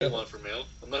want for mail.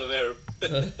 I'm not an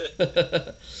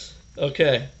Arab.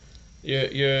 Okay,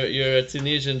 you're a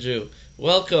Tunisian Jew.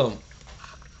 Welcome,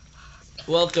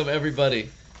 welcome everybody.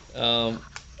 Um,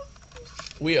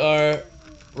 we are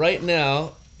right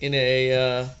now in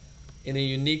a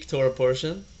unique Torah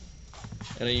portion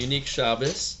and a unique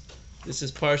Shabbos. This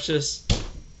is Parshas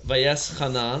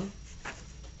Vayeschanan,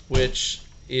 which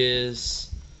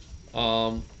is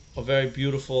a very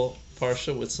beautiful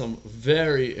parsha with some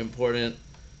very important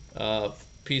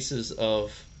pieces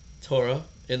of Torah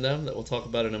in them that we'll talk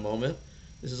about in a moment.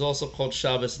 This is also called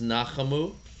Shabbos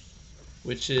Nachamu,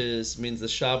 which means the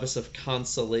Shabbos of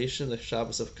consolation, the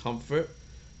Shabbos of comfort,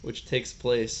 which takes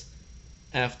place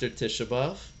after Tisha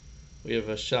B'Av. We have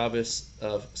a Shabbos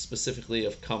specifically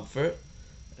of comfort,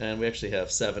 and we actually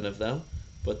have 7 of them,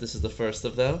 but this is the first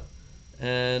of them.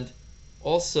 And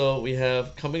also we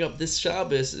have coming up this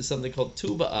Shabbos is something called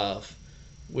Tu B'Av,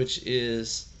 which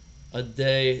is a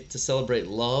day to celebrate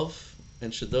love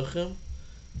and shidduchim,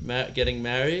 getting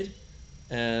married,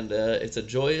 and it's a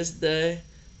joyous day.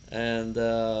 And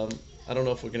I don't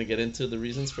know if we're going to get into the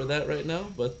reasons for that right now,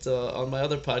 but on my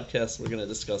other podcast we're going to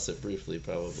discuss it briefly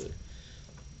probably.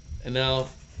 And now,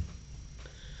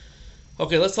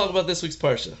 okay, let's talk about this week's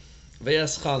parsha,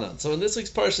 Vayeschanan. So in this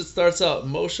week's parsha it starts out,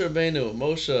 Moshe Rabbeinu,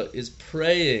 Moshe is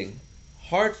praying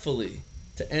heartfully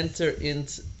to enter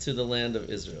into the land of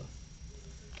Israel.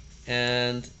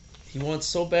 And he wants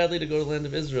so badly to go to the land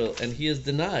of Israel, and he is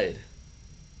denied.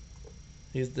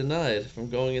 He's denied from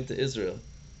going into Israel.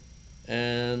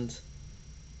 And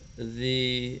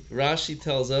the Rashi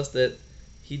tells us that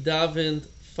he davened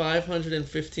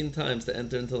 515 times to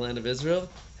enter into the land of Israel.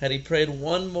 Had he prayed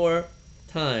one more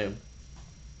time,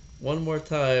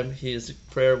 his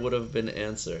prayer would have been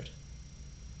answered.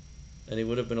 And he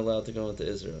would have been allowed to go into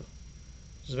Israel.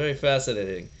 Which is very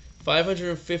fascinating.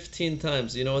 515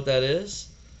 times, you know what that is?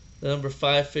 The number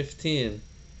 515.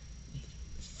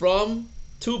 From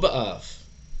Tu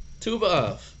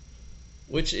B'Av,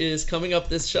 which is coming up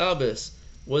this Shabbos,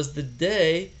 was the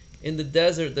day in the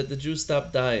desert that the Jews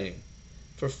stopped dying.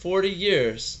 For 40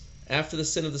 years after the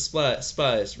sin of the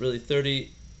spies, really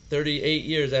 38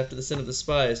 years after the sin of the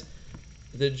spies,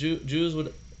 the Jews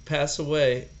would pass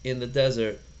away in the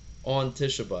desert on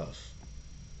Tisha B'Av.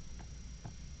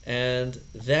 And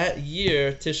that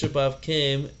year, Tisha B'Av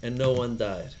came and no one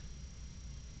died.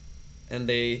 And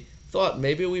they thought,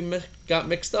 maybe we got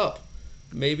mixed up.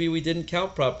 Maybe we didn't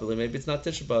count properly. Maybe it's not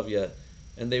Tisha B'Av yet.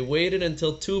 And they waited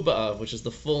until Tu B'Av, which is the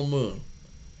full moon,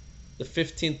 the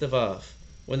 15th of Av.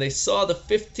 When they saw the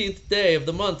 15th day of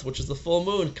the month, which is the full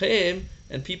moon, came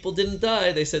and people didn't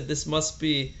die, they said, this must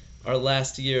be our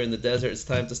last year in the desert. It's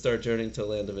time to start journeying to the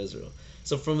land of Israel.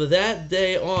 So from that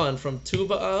day on, from Tu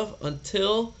B'Av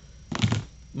until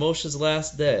Moshe's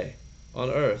last day on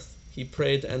earth, he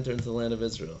prayed to enter into the land of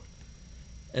Israel.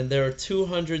 And there are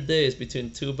 200 days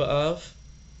between Tu B'Av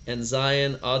and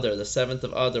Zion Adar, the 7th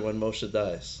of Adar, when Moshe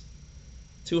dies.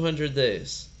 200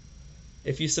 days.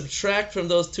 If you subtract from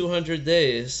those 200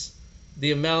 days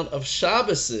the amount of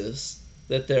Shabboses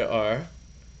that there are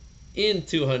in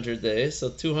 200 days, so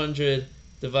 200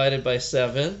 divided by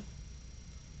 7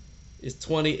 is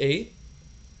 28.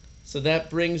 So that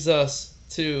brings us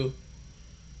to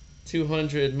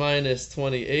 200 minus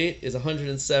 28 is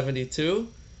 172.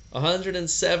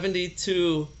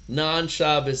 172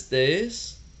 non-Shabbos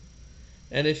days.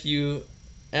 And if you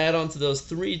add on to those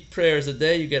 3 prayers a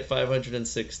day, you get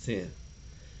 516.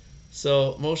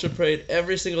 So Moshe prayed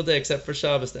every single day except for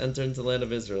Shabbos to enter into the land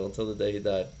of Israel until the day he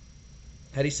died.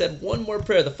 Had he said one more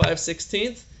prayer, the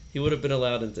 516th, he would have been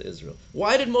allowed into Israel.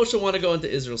 Why did Moshe want to go into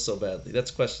Israel so badly?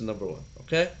 That's question number 1.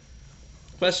 Okay?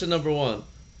 Question number 1.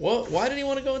 Well, why did he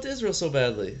want to go into Israel so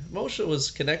badly? Moshe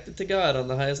was connected to God on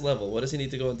the highest level. What does he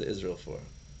need to go into Israel for?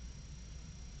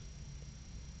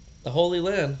 The Holy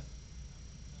Land.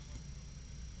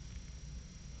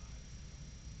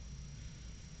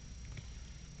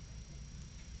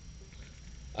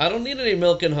 I don't need any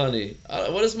milk and honey.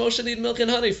 What does Moshe need milk and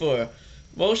honey for?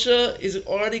 Moshe is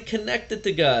already connected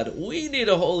to God. We need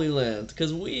a Holy Land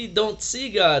because we don't see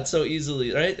God so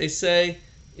easily, right? They say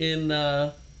in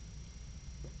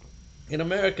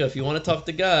America, if you want to talk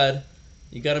to God,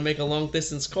 you got to make a long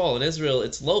distance call. In Israel,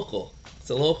 it's local.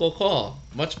 It's a local call.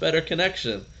 Much better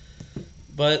connection.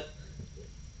 But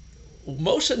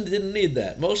Moshe didn't need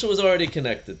that. Moshe was already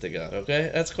connected to God,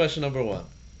 okay? That's question number 1.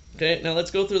 Okay, now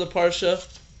let's go through the Parsha.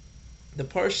 The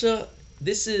Parsha,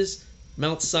 this is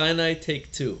Mount Sinai,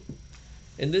 take 2.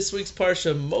 In this week's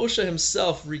Parsha, Moshe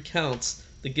himself recounts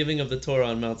the giving of the Torah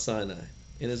on Mount Sinai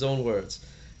in his own words.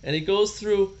 And he goes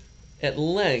through at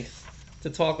length to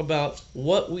talk about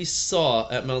what we saw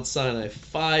at Mount Sinai.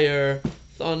 Fire,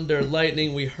 thunder,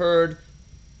 lightning. We heard,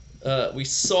 we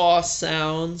saw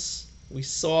sounds. We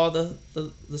saw the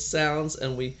sounds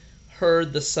and we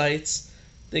heard the sights.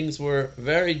 Things were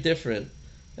very different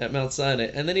at Mount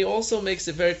Sinai. And then he also makes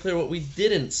it very clear what we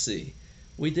didn't see.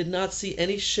 We did not see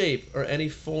any shape or any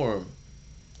form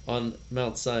on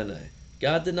Mount Sinai.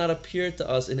 God did not appear to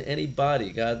us in any body.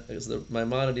 God, as the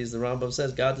Maimonides, the Rambam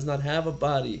says, God does not have a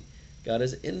body. God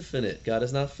is infinite. God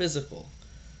is not physical.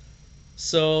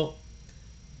 So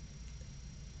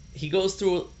he goes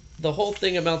through the whole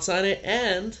thing at Mount Sinai,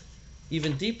 and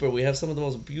even deeper, we have some of the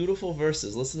most beautiful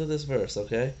verses. Listen to this verse,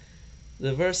 okay?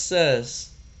 The verse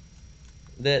says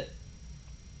that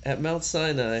at Mount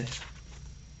Sinai,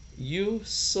 you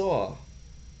saw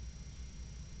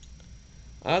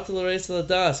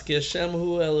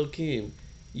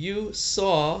you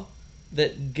saw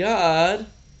that God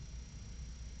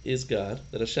is God,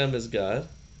 that Hashem is God.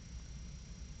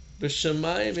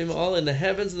 B'shamayim in the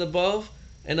heavens and above,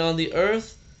 and on the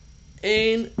earth,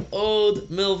 ein od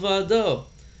milvado.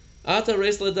 Ata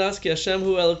reis ladas ki Hashem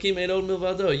hu Elokim ein od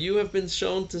milvado. You have been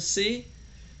shown to see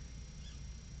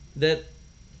that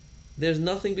there's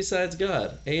nothing besides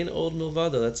God. Ein od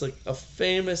milvado. That's like a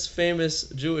famous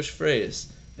Jewish phrase.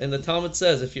 And the Talmud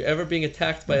says, if you're ever being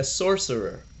attacked by a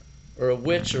sorcerer, or a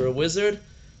witch, or a wizard,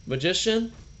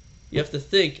 magician, you have to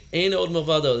think, Ein od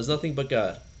milvado, there's nothing but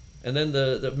God. And then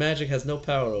the magic has no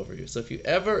power over you. So if you're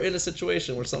ever in a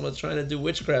situation where someone's trying to do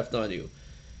witchcraft on you,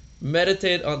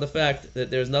 meditate on the fact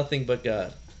that there's nothing but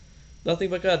God.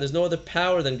 Nothing but God. There's no other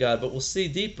power than God, but we'll see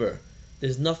deeper.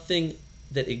 There's nothing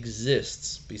that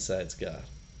exists besides God.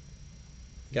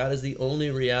 God is the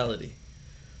only reality.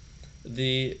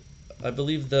 I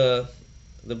believe the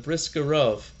Brisker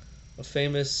Rav, a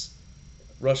famous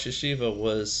Rosh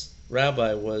Yeshiva,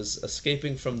 rabbi, was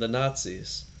escaping from the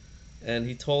Nazis, and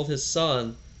he told his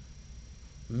son,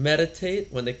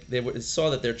 meditate when they saw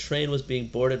that their train was being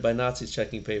boarded by Nazis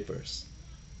checking papers,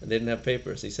 and they didn't have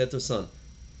papers. He said to his son,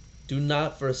 do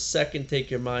not for a second take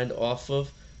your mind off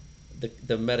of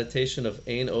the meditation of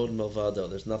Ein Od Milvado.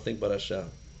 There's nothing but Hashem,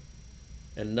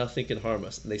 and nothing can harm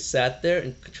us. And they sat there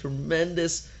in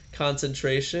tremendous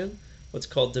concentration, what's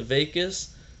called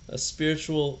Devekis, a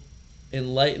spiritual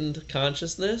enlightened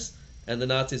consciousness, and the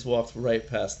Nazis walked right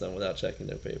past them without checking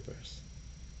their papers.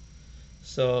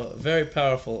 So, very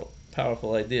powerful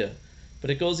idea. But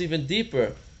it goes even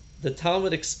deeper. The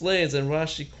Talmud explains, and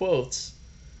Rashi quotes,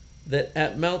 that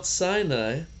at Mount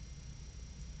Sinai,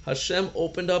 Hashem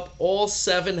opened up all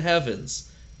 7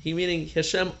 heavens. Meaning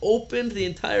Hashem opened the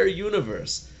entire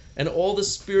universe and all the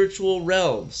spiritual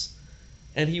realms.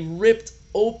 And he ripped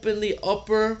open the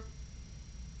upper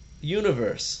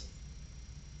universe,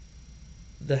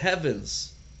 the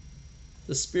heavens,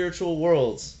 the spiritual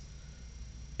worlds.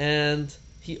 And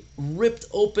he ripped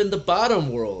open the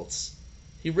bottom worlds.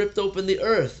 He ripped open the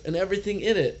earth and everything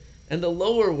in it, and the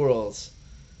lower worlds.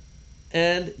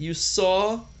 And you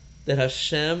saw that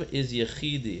Hashem is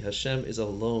Yechidi. Hashem is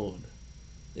alone.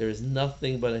 There is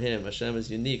nothing but Him. Hashem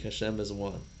is unique. Hashem is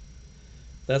one.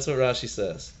 That's what Rashi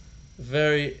says.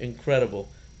 Very incredible.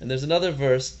 And there's another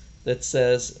verse that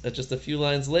says, just a few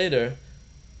lines later,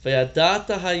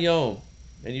 V'yadata hayom,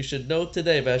 and you should know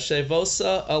today,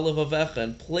 V'ashevosa alavavecha,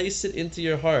 and place it into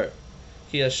your heart,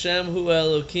 Ki Hashem hu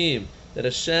Elokim, that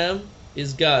Hashem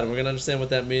is God. And we're going to understand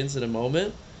what that means in a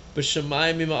moment.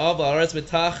 B'shamayim mima'al ba'aretz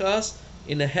mitachas,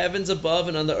 in the heavens above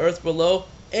and on the earth below,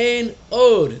 Ein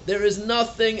od, there is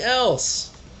nothing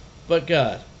else but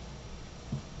God.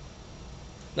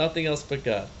 Nothing else but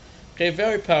God. Okay,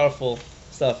 very powerful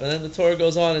stuff. And then the Torah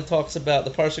goes on and talks about,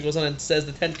 the Parsha goes on and says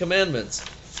the 10 Commandments.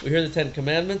 We hear the 10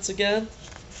 Commandments again.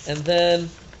 And then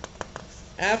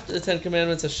after the 10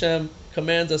 Commandments, Hashem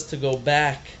commands us to go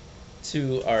back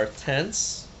to our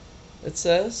tents, it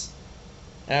says.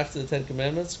 After the 10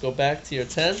 Commandments, go back to your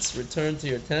tents, return to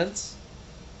your tents.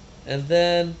 And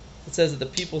then it says that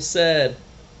the people said,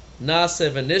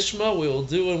 Naseh v'nishma, we will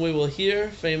do and we will hear,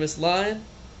 famous line.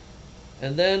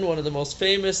 And then one of the most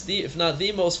famous, if not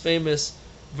the most famous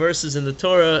verses in the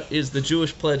Torah is the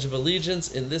Jewish Pledge of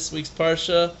Allegiance in this week's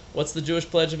Parsha. What's the Jewish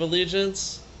Pledge of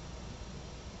Allegiance?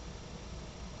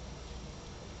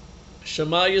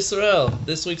 Shema Yisrael.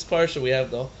 This week's Parsha, we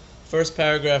have the first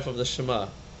paragraph of the Shema.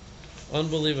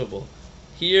 Unbelievable.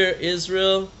 Hear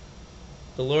Israel,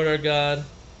 the Lord our God,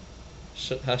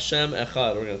 Hashem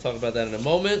Echad. We're going to talk about that in a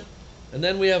moment. And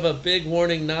then we have a big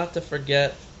warning not to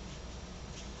forget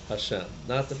Hashem,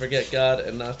 not to forget God,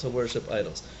 and not to worship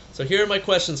idols. So here are my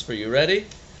questions for you. Ready?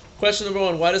 Question number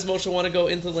 1, why does Moshe want to go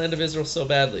into the land of Israel so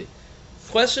badly?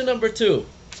 Question number 2,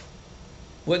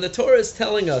 When the Torah is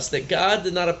telling us that God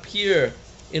did not appear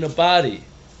in a body,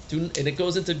 and it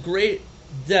goes into great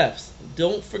depth,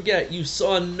 don't forget, you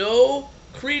saw no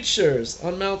creatures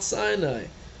on Mount Sinai.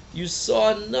 You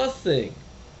saw nothing.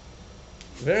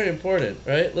 Very important,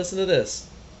 right? Listen to this.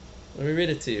 Let me read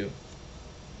it to you.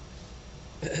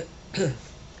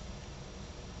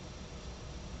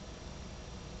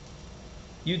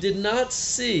 You did not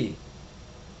see.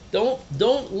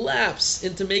 Don't lapse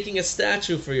into making a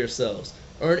statue for yourselves,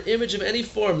 or an image of any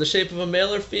form, the shape of a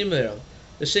male or female,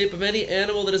 the shape of any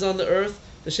animal that is on the earth,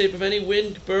 the shape of any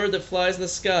winged bird that flies in the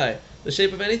sky, the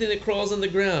shape of anything that crawls on the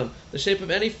ground, the shape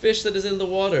of any fish that is in the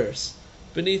waters,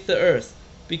 beneath the earth.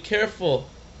 Be careful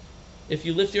if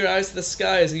you lift your eyes to the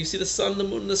skies and you see the sun, the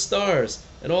moon, and the stars,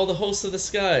 and all the hosts of the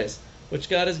skies, which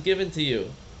God has given to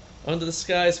you, under the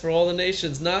skies for all the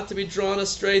nations, not to be drawn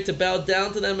astray, to bow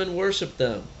down to them and worship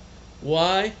them.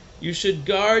 Why? You should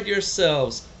guard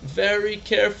yourselves very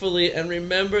carefully and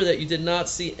remember that you did not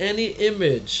see any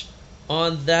image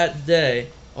on that day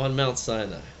on Mount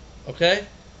Sinai. Okay?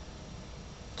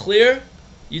 Clear?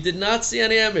 You did not see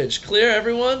any image. Clear,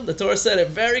 everyone? The Torah said it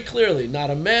very clearly.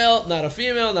 Not a male, not a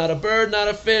female, not a bird, not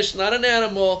a fish, not an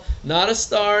animal, not a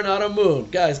star, not a moon.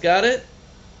 Guys, got it?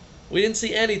 We didn't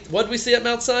see any. What did we see at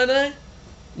Mount Sinai?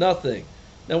 Nothing.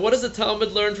 Now, what does the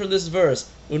Talmud learn from this verse?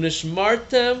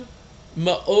 Unishmartem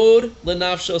ma'od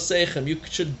lenafshosechem. You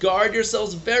should guard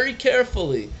yourselves very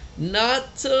carefully,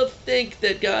 not to think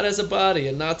that God has a body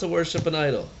and not to worship an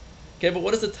idol. Okay, but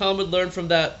what does the Talmud learn from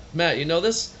that? Matt, you know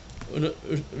this?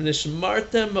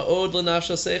 Unishmartem ma'od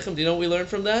lenafshosechem. Do you know what we learn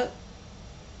from that?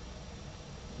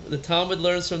 The Talmud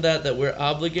learns from that we're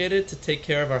obligated to take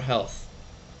care of our health.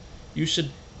 You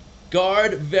should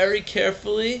guard very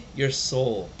carefully your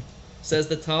soul. Says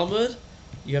the Talmud,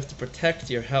 you have to protect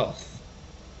your health.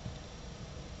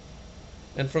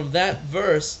 And from that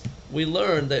verse, we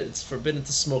learn that it's forbidden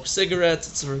to smoke cigarettes,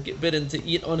 it's forbidden to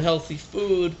eat unhealthy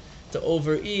food, to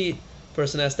overeat,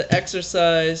 person has to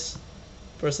exercise,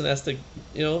 person has to,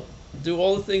 do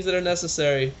all the things that are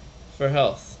necessary for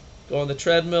health. Go on the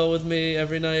treadmill with me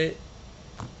every night,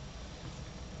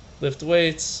 lift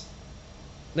weights.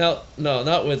 Now, no,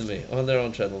 not with me, on their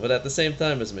own treadmill, but at the same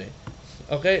time as me.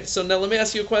 Okay, so now let me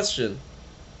ask you a question.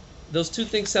 Those two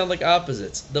things sound like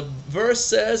opposites. The verse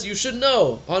says you should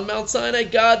know, on Mount Sinai,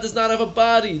 God does not have a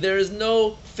body. There is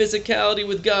no physicality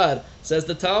with God, says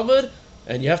the Talmud,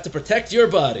 and you have to protect your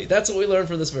body. That's what we learn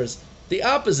from this verse. The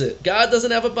opposite, God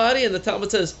doesn't have a body, and the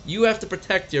Talmud says you have to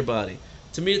protect your body.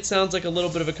 To me, it sounds like a little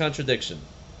bit of a contradiction.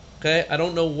 Okay, I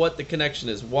don't know what the connection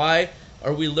is. Why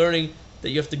are we learning that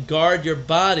you have to guard your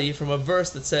body from a verse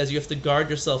that says you have to guard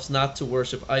yourselves not to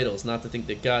worship idols, not to think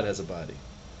that God has a body?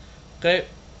 Okay,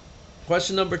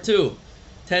 question number 2.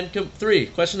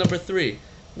 Question number 3.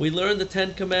 We learn the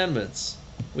 10 Commandments.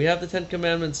 We have the 10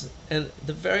 Commandments, and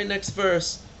the very next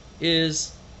verse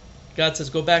is, God says,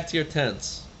 go back to your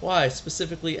tents. Why?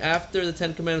 Specifically, after the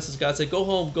 10 Commandments, God said, go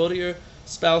home, go to your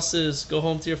spouses, go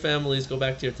home to your families, go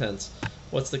back to your tents.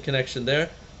 What's the connection there?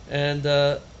 And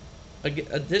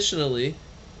additionally,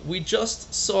 we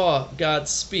just saw God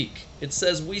speak. It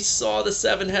says we saw the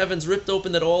 7 heavens ripped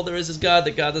open, that all there is God,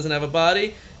 that God doesn't have a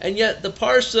body, and yet the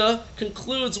Parsha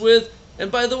concludes with,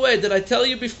 and by the way, did I tell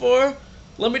you before?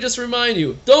 Let me just remind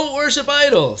you, don't worship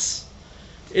idols.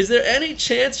 Is there any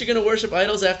chance you're going to worship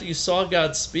idols after you saw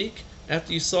God speak?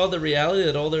 After you saw the reality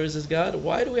that all there is God?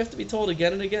 Why do we have to be told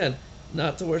again and again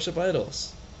not to worship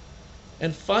idols?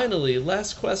 And finally,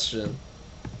 last question,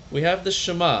 we have the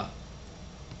Shema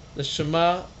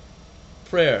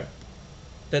prayer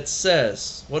that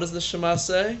says, what does the Shema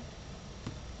say?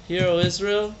 Hear, O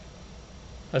Israel,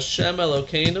 Hashem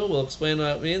Elokeinu, we'll explain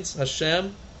what it means.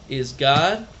 Hashem is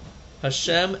God,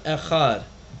 Hashem Echad.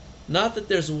 Not that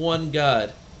there's one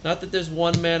God, not that there's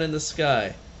one man in the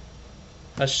sky.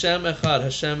 Hashem Echad,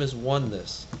 Hashem is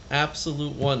oneness,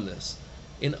 absolute oneness.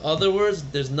 In other words,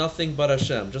 there's nothing but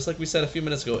Hashem. Just like we said a few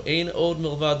minutes ago, Ein od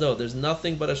milvado, there's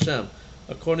nothing but Hashem.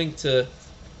 According to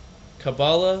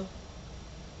Kabbalah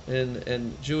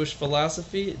and Jewish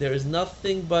philosophy, there is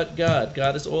nothing but God.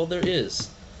 God is all there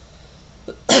is.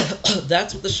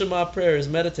 That's what the Shema prayer is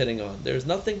meditating on. There is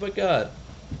nothing but God.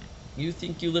 You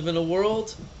think you live in a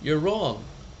world? You're wrong.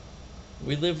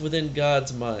 We live within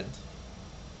God's mind.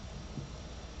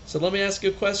 So let me ask you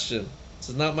a question. This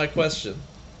is not my question.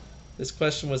 This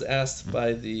question was asked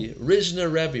by the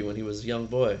Rizhner Rebbe when he was a young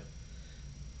boy.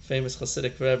 Famous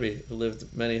Hasidic Rebbe who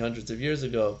lived many hundreds of years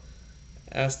ago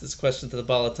asked this question to the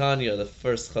Baal HaTanya, the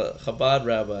first Chabad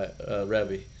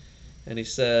Rebbe. And he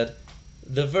said,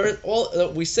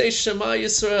 we say Shema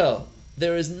Yisrael,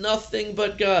 there is nothing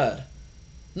but God.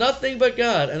 Nothing but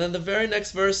God. And then the very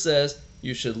next verse says,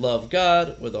 you should love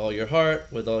God with all your heart,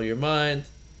 with all your mind,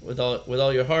 with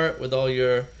all your heart, with all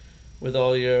your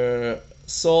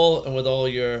soul, and with all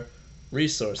your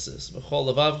resources.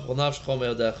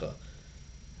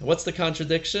 What's the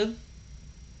contradiction?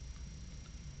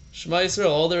 Shema Yisrael,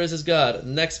 all there is God.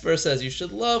 Next verse says, you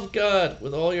should love God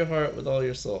with all your heart, with all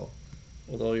your soul,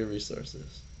 with all your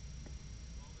resources.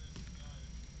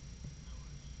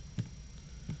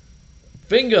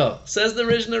 Bingo! Says the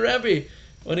Rishna Rebbe.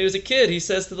 When he was a kid, he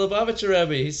says to the Lubavitcher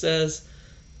Rebbe, he says,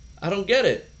 I don't get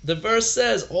it. The verse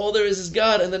says, all there is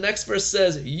God, and the next verse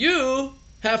says, you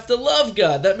have to love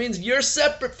God. That means you're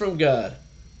separate from God.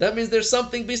 That means there's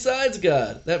something besides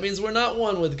God. That means we're not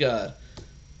one with God.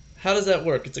 How does that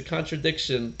work? It's a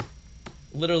contradiction,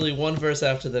 literally one verse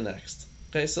after the next.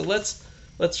 Okay, so let's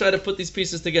try to put these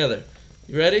pieces together.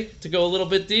 You ready to go a little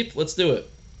bit deep? Let's do it.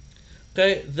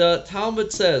 Okay, the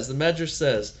Talmud says, the Medrash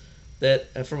says,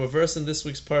 that from a verse in this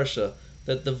week's Parsha,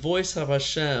 that the voice of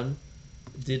Hashem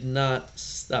did not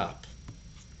stop.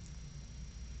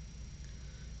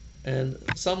 And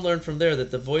some learn from there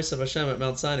that the voice of Hashem at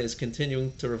Mount Sinai is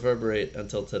continuing to reverberate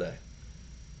until today.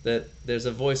 That there's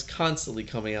a voice constantly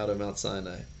coming out of Mount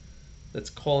Sinai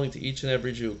that's calling to each and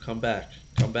every Jew, come back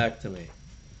to me.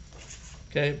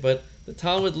 Okay, but the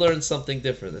Talmud learns something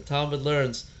different. The Talmud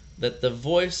learns that the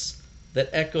voice that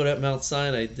echoed at Mount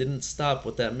Sinai didn't stop.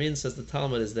 What that means, says the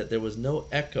Talmud, is that there was no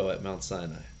echo at Mount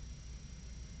Sinai.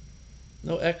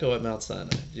 No echo at Mount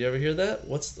Sinai. Do you ever hear that?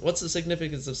 What's the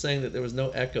significance of saying that there was no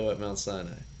echo at Mount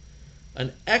Sinai?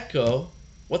 An echo,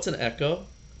 what's an echo?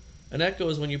 An echo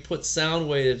is when you put sound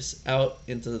waves out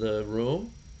into the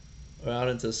room or out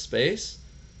into space,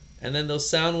 and then those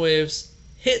sound waves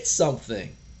hit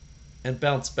something and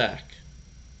bounce back.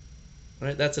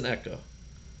 Right? That's an echo.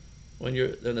 When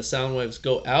the sound waves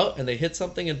go out and they hit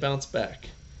something and bounce back.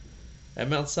 At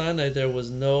Mount Sinai there was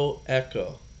no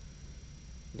echo.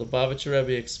 The Lubavitcher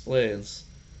Rebbe explains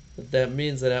that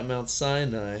means that at Mount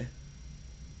Sinai,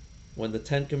 when the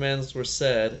Ten Commandments were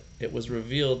said, it was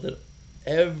revealed that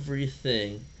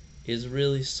everything is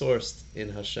really sourced in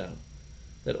Hashem.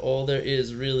 That all there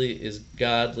is really is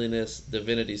godliness,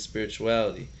 divinity,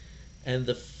 spirituality. And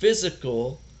the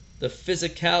physicality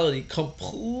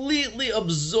completely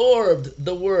absorbed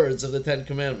the words of the Ten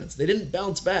Commandments. They didn't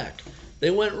bounce back.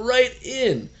 They went right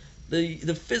in.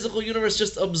 The physical universe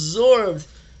just absorbed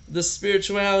the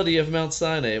spirituality of Mount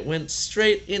Sinai. It went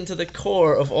straight into the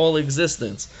core of all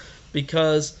existence,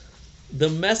 because the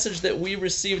message that we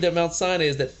received at Mount Sinai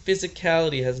is that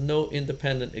physicality has no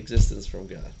independent existence from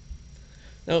God.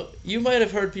 Now, you might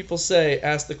have heard people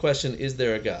ask the question, is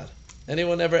there a God?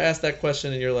 Anyone ever asked that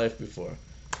question in your life before?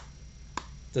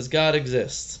 Does God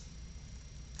exist?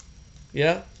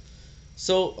 Yeah?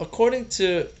 So, according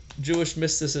to Jewish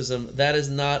mysticism, that is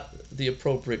not the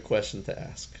appropriate question to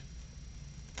ask.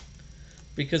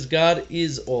 Because God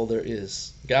is all there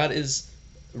is. God is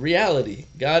reality.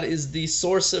 God is the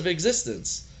source of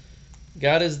existence.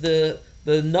 God is the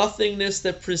nothingness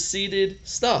that preceded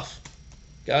stuff.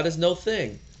 God is no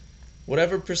thing.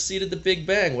 Whatever preceded the Big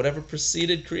Bang, whatever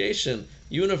preceded creation,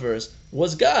 universe,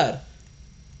 was God.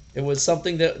 It was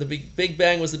something that the Big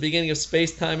Bang was the beginning of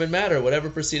space, time, and matter. Whatever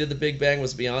preceded the Big Bang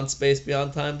was beyond space,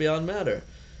 beyond time, beyond matter.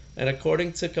 And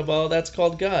according to Kabbalah, that's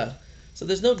called God. So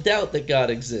there's no doubt that God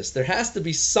exists. There has to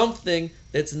be something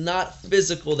that's not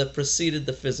physical that preceded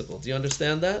the physical. Do you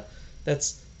understand that?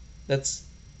 That's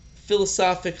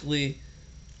philosophically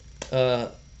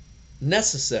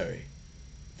necessary.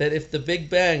 That if the Big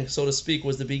Bang, so to speak,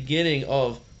 was the beginning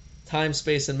of time,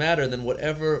 space, and matter, then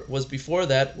whatever was before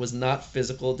that was not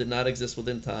physical, did not exist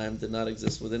within time, did not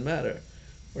exist within matter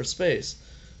or space.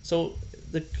 So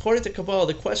according to Kabbalah,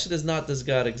 the question is not, does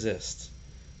God exist?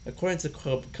 According to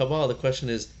Kabbalah, the question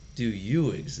is, do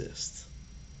you exist?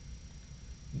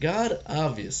 God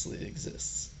obviously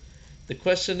exists. The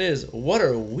question is, what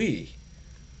are we?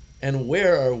 And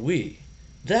where are we?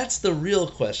 That's the real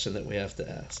question that we have to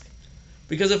ask.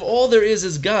 Because if all there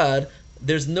is God,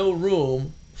 there's no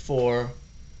room for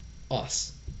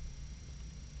us.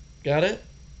 Got it?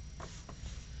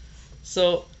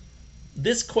 So,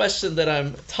 this question that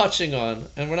I'm touching on,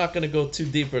 and we're not going to go too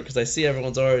deeper because I see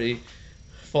everyone's already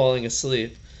falling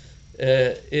asleep,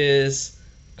 is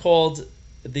called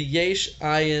the Yesh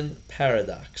Ayin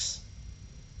paradox.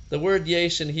 The word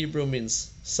Yesh in Hebrew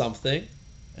means something,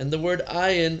 and the word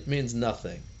Ayin means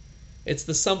nothing. It's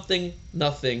the something,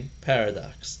 nothing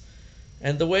paradox.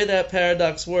 And the way that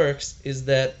paradox works is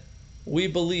that we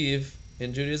believe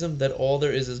in Judaism that all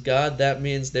there is God. That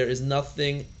means there is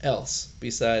nothing else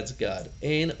besides God.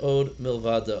 Ein od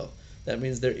milvado. That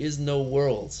means there is no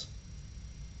world.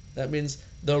 That means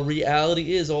the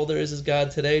reality is all there is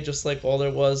God today, just like all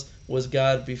there was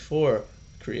God before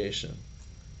creation.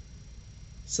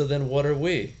 So then what are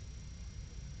we?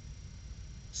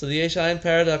 So the Vayeschanan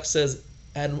paradox says,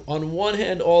 and on one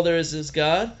hand all there is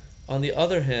God, on the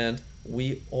other hand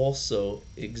we also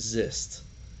exist.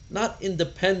 Not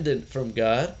independent from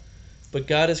God, but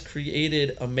God has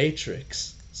created a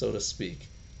matrix, so to speak,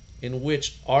 in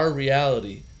which our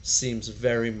reality seems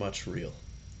very much real.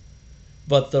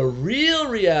 But the real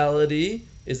reality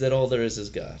is that all there is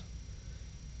God.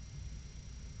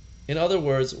 In other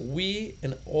words, we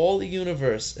and all the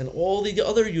universe and all the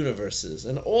other universes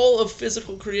and all of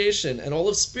physical creation and all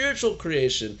of spiritual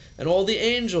creation and all the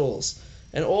angels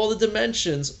and all the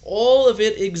dimensions, all of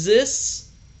it exists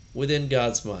within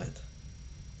God's mind.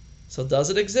 So does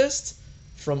it exist?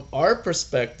 From our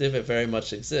perspective, it very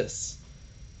much exists.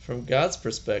 From God's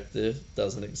perspective, it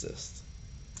doesn't exist.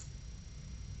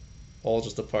 All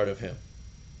just a part of Him.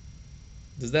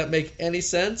 Does that make any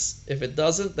sense? If it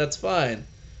doesn't, that's fine,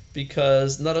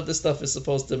 because none of this stuff is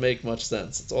supposed to make much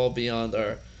sense. It's all beyond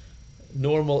our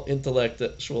normal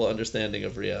intellectual understanding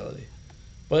of reality.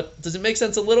 But does it make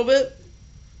sense a little bit?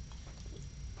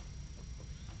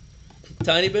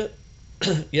 Tiny bit?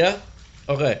 Yeah?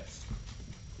 Okay.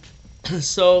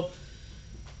 So,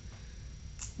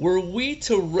 were we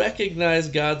to recognize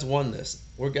God's oneness,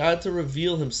 were God to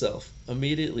reveal Himself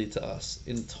immediately to us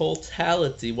in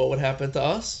totality, what would happen to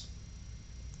us?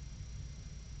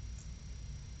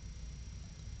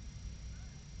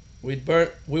 We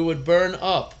would burn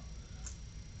up.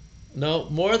 No,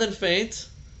 more than faint.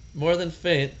 More than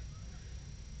faint.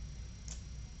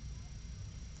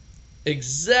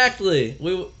 Exactly.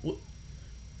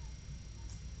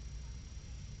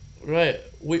 Right.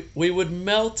 We would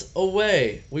melt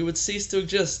away. We would cease to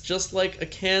exist, just like a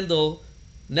candle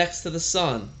next to the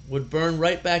sun would burn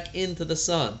right back into the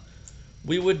sun.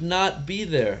 We would not be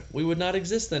there. We would not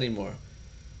exist anymore.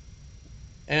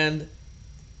 And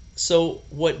so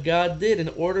what God did in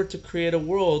order to create a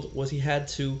world was He had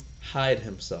to hide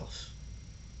Himself.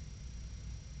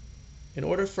 In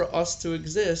order for us to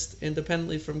exist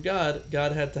independently from God,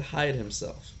 God had to hide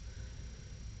Himself.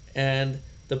 And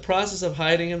the process of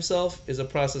hiding Himself is a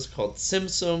process called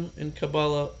Tzimtzum in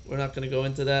Kabbalah. We're not going to go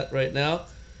into that right now.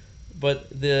 But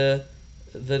the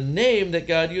name that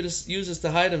God uses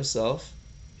to hide Himself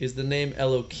is the name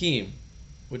Elokim,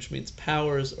 which means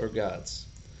powers or gods.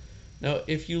 Now,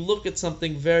 if you look at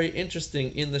something very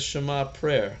interesting in the Shema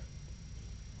prayer,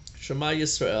 Shema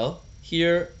Yisrael,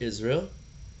 hear Israel.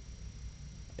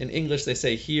 In English they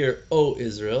say, hear, O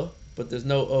Israel, but there's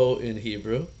no O in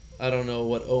Hebrew. I don't know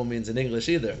what O means in English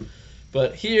either.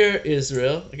 But hear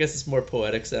Israel, I guess it's more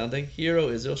poetic sounding. Hear, O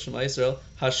Israel, Shema Yisrael,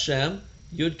 Hashem,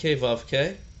 Yud Kei Vav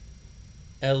Kei,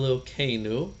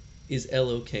 Elokeinu is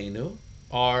Elokeinu,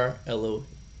 our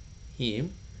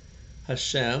Elohim.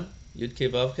 Hashem, Yud Kei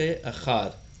Vav Kei,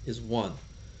 Echad is one.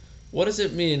 What does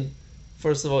it mean?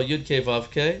 First of all, Yud Kei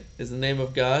Vav Kei is the name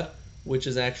of God, which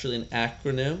is actually an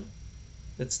acronym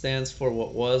that stands for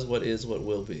what was, what is, what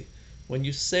will be. When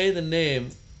you say the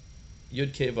name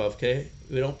Yud Kei Vav Kei,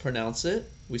 we don't pronounce it.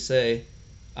 We say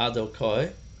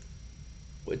Adokoi,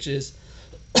 which is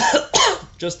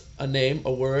just a name,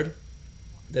 a word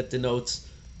that denotes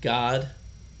God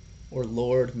or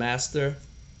Lord, Master,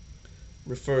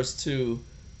 refers to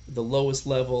the lowest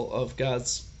level of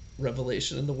God's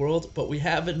revelation in the world. But we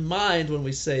have in mind when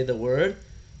we say the word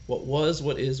what was,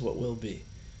 what is, what will be.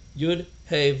 Yud,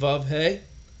 Hey, Vav, Hey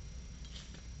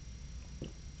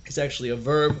is actually a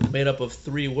verb made up of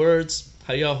 3 words.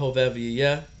 Haya, Hovev,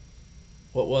 Yeh.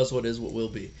 What was, what is, what will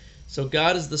be. So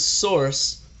God is the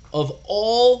source of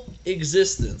all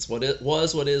existence. What it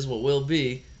was, what is, what will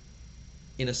be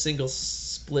in a single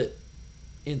split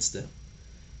instant.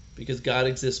 Because God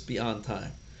exists beyond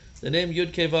time. The name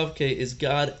Yud Kei Vav Kei is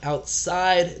God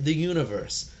outside the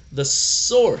universe. The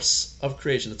source of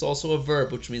creation. It's also a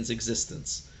verb, which means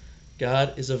existence.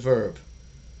 God is a verb.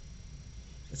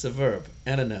 It's a verb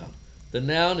and a noun. The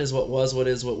noun is what was, what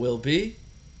is, what will be.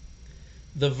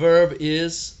 The verb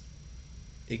is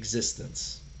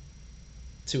existence.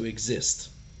 To exist.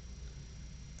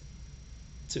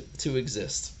 To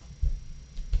exist.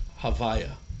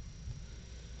 Havaya.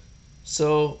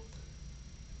 So,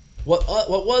 what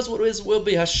was, what is, will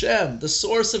be, Hashem, the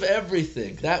source of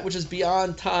everything, that which is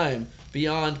beyond time,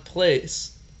 beyond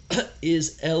place,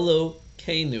 is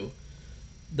Elokeinu.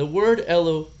 The word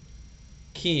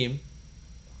Elohim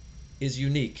is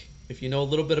unique. If you know a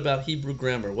little bit about Hebrew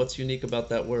grammar, what's unique about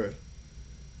that word?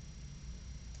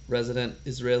 Resident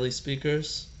Israeli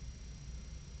speakers?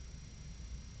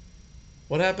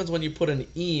 What happens when you put an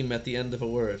im at the end of a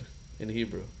word in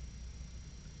Hebrew?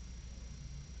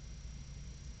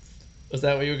 Was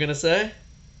that what you were going to say?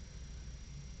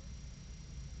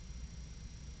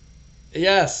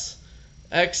 Yes.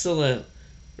 Excellent.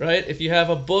 Right? If you have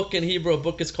a book in Hebrew, a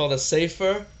book is called a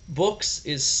sefer. Books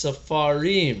is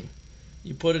sefarim.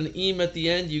 You put an im at the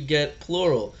end, you get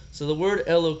plural. So the word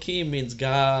Elokim means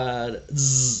God,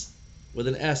 with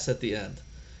an S at the end,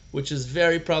 which is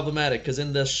very problematic because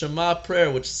in the Shema prayer,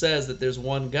 which says that there's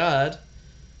one God,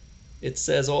 it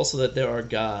says also that there are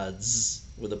gods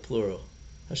with a plural.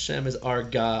 Hashem is our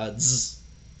gods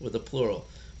with a plural.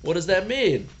 What does that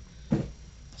mean?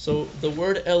 So the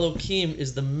word Elokim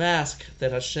is the mask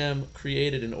that Hashem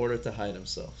created in order to hide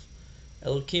himself.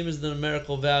 Elokim is the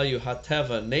numerical value,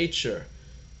 hateva, nature.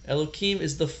 Elokim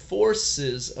is the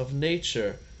forces of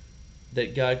nature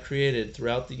that God created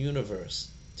throughout the universe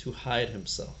to hide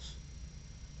himself.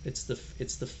 It's the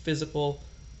physical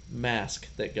mask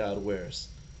that God wears,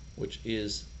 which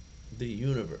is the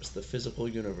universe, the physical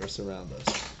universe around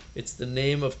us. It's the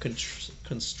name of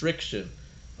constriction,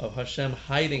 of Hashem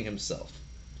hiding himself.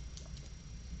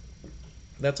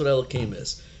 That's what Elokim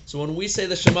is. So when we say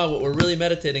the Shema, what we're really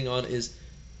meditating on is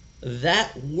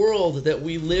that world that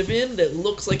we live in that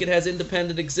looks like it has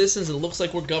independent existence. It looks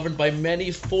like we're governed by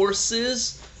many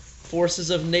forces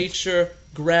of nature,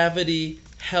 gravity,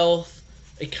 health,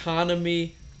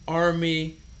 economy,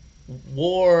 army,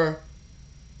 war,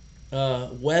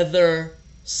 weather,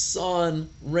 sun,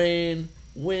 rain,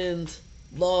 wind,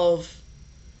 love.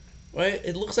 Right?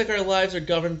 It looks like our lives are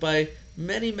governed by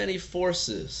many, many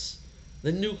forces.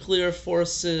 The nuclear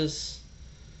forces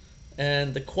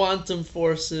and the quantum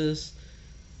forces.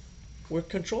 We're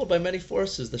controlled by many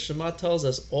forces. The Shema tells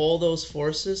us all those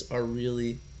forces are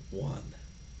really one.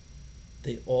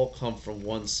 They all come from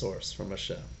one source, from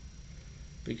Hashem.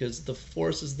 Because the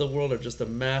forces of the world are just a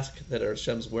mask that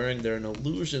Hashem's wearing. They're an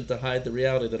illusion to hide the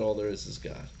reality that all there is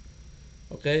God.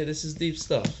 Okay? This is deep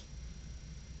stuff.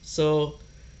 So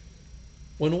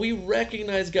when we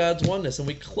recognize God's oneness and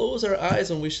we close our eyes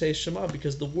when we say Shema,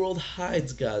 because the world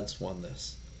hides God's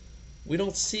oneness. We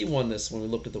don't see oneness when we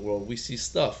look at the world. We see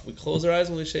stuff. We close our eyes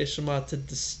when we say Shema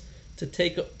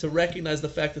to recognize the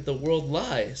fact that the world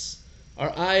lies.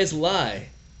 Our eyes lie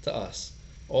to us.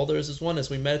 All there is oneness.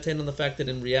 We meditate on the fact that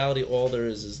in reality all there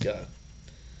is God.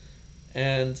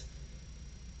 And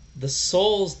the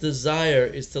soul's desire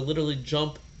is to literally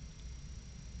jump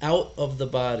out of the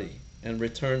body and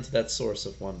return to that source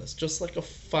of oneness. Just like a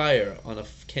fire on a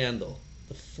candle.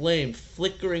 The flame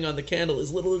flickering on the candle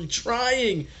is literally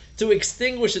trying to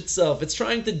extinguish itself. It's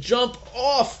trying to jump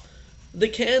off the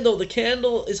candle. The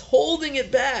candle is holding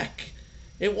it back.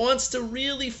 It wants to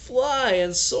really fly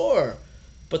and soar.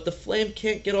 But the flame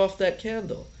can't get off that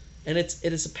candle. And it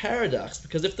is a paradox,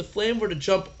 because if the flame were to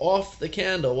jump off the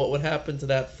candle, what would happen to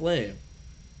that flame?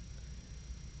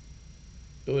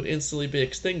 It would instantly be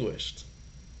extinguished.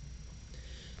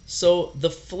 So the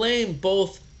flame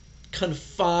both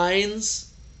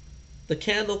confines, the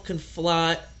candle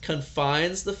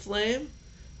confines the flame,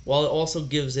 while it also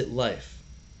gives it life.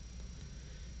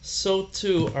 So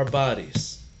too our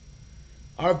bodies.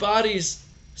 Our bodies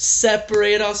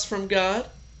separate us from God.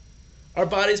 Our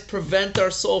bodies prevent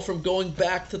our soul from going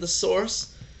back to the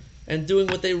source and doing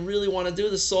what they really want to do,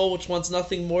 the soul which wants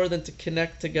nothing more than to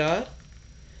connect to God.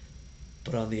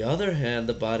 But on the other hand,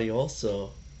 the body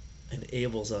also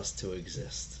enables us to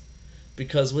exist.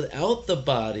 Because without the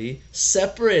body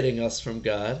separating us from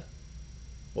God,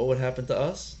 what would happen to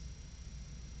us?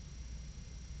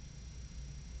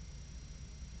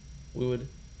 We would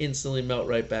instantly melt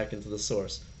right back into the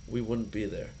source. We wouldn't be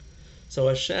there. So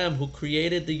Hashem, who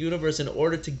created the universe in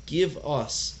order to give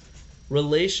us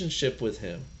relationship with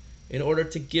Him, in order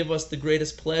to give us the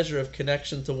greatest pleasure of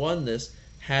connection to oneness,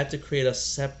 had to create us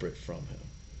separate from Him.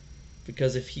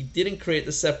 Because if He didn't create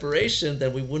the separation,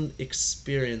 then we wouldn't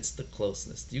experience the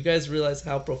closeness. Do you guys realize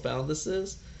how profound this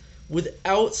is?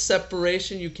 Without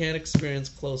separation, you can't experience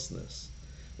closeness.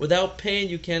 Without pain,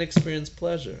 you can't experience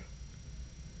pleasure.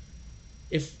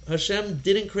 If Hashem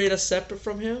didn't create us separate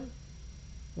from Him,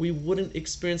 we wouldn't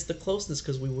experience the closeness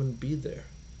because we wouldn't be there.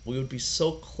 We would be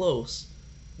so close,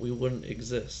 we wouldn't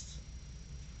exist.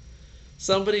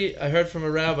 I heard from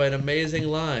a rabbi an amazing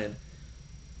line.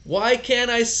 Why can't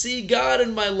I see God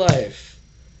in my life?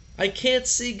 I can't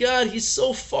see God. He's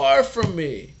so far from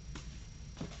me.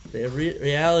 The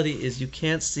reality is you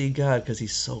can't see God because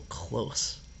He's so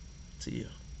close to you.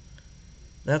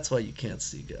 That's why you can't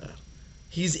see God.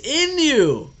 He's in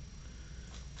you.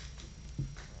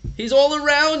 He's all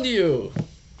around you.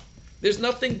 There's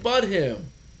nothing but Him.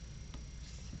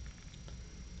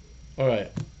 All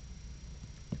right.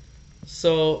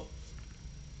 So,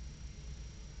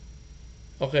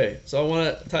 Okay, so I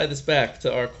want to tie this back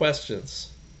to our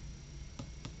questions.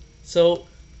 So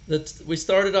we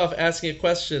started off asking a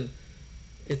question.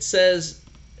 It says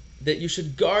that you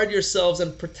should guard yourselves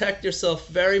and protect yourself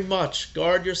very much.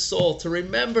 Guard your soul to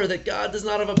remember that God does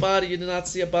not have a body. You do not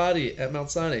see a body at Mount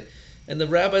Sinai. And the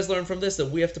rabbis learned from this that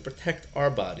we have to protect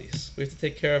our bodies. We have to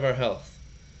take care of our health.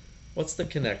 What's the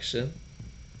connection?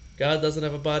 God doesn't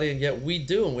have a body and yet we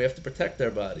do, and we have to protect our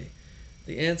body.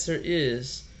 The answer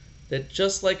is that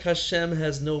just like Hashem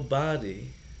has no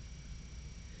body,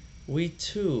 we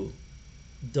too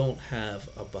don't have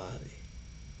a body.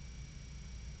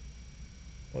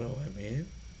 What do I mean?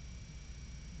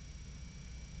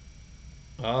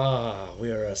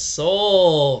 We are a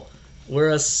soul. We're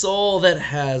a soul that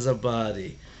has a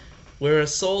body. We're a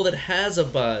soul that has a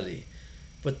body.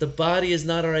 But the body is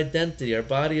not our identity. Our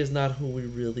body is not who we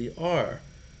really are.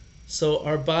 So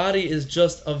our body is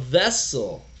just a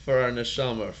vessel for our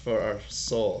neshama, for our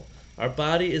soul. Our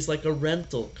body is like a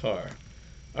rental car.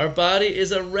 Our body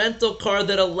is a rental car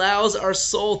that allows our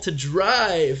soul to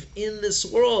drive in this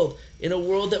world, in a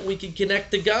world that we can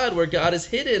connect to God, where God is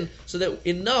hidden, so that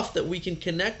enough that we can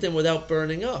connect Him without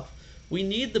burning up. We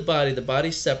need the body. The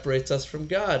body separates us from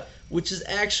God, which is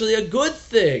actually a good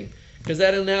thing, because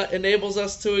that enables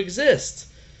us to exist.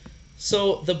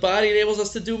 So the body enables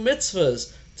us to do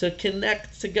mitzvahs, to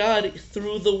connect to God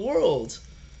through the world.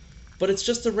 But it's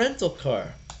just a rental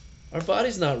car. Our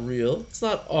body's not real. It's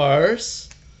not ours.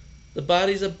 The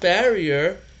body's a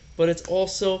barrier, but it's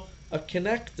also a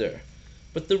connector.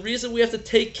 But the reason we have to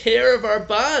take care of our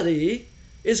body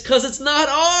is because it's not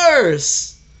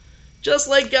ours. Just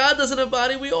like God doesn't have a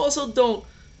body, we also don't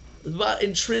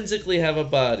intrinsically have a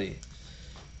body.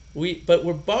 But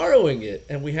we're borrowing it,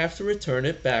 and we have to return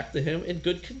it back to Him in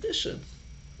good condition.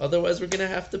 Otherwise, we're going to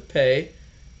have to pay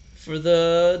for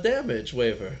the damage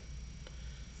waiver.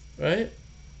 Right?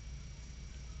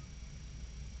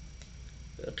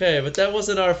 Okay, but that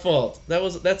wasn't our fault.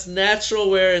 That's natural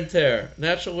wear and tear.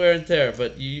 Natural wear and tear,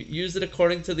 but you used it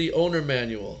according to the owner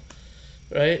manual.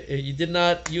 Right? You did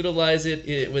not utilize it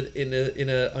in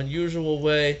an unusual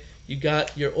way. You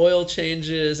got your oil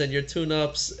changes and your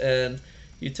tune-ups, and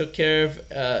you took care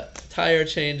of tire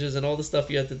changes and all the stuff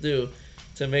you had to do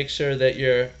to make sure that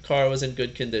your car was in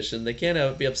good condition. They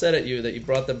can't be upset at you that you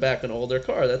brought them back an older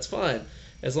car. That's fine,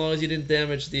 as long as you didn't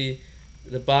damage the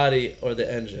body or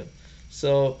the engine.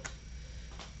 So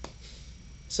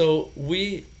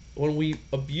when we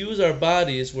abuse our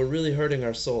bodies, we're really hurting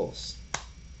our souls.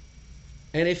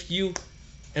 And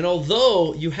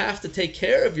although you have to take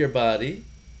care of your body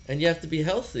and you have to be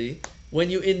healthy,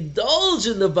 when you indulge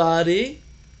in the body,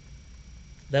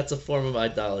 that's a form of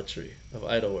idolatry, of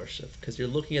idol worship, because you're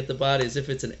looking at the body as if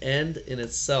it's an end in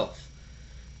itself.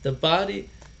 The body,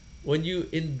 when you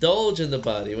indulge in the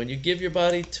body, when you give your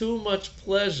body too much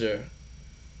pleasure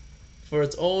for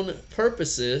its own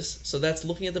purposes, so that's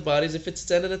looking at the body as if it's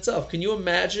its end in itself. Can you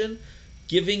imagine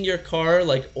giving your car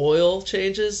like oil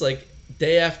changes, like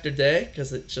day after day,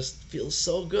 because it just feels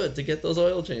so good to get those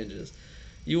oil changes?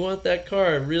 You want that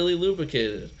car really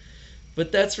lubricated.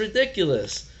 But that's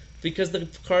ridiculous, because the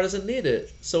car doesn't need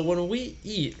it. So when we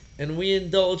eat and we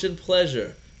indulge in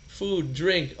pleasure, food,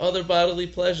 drink, other bodily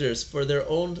pleasures for their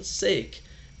own sake,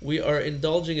 we are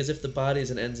indulging as if the body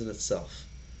is an end in itself.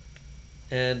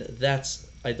 And that's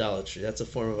idolatry. That's a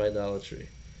form of idolatry.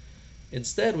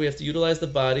 Instead, we have to utilize the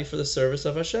body for the service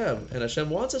of Hashem. And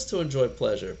Hashem wants us to enjoy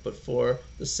pleasure, but for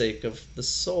the sake of the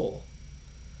soul.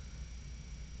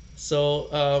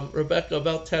 So, Rebecca,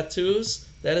 about tattoos,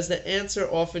 that is the answer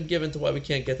often given to why we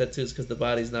can't get tattoos, because the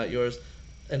body's not yours.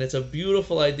 And it's a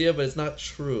beautiful idea, but it's not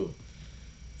true.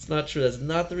 It's not true. That's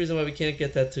not the reason why we can't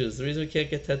get tattoos. The reason we can't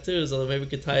get tattoos, although maybe we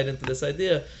could tie it into this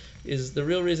idea, is the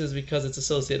real reason is because it's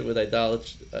associated with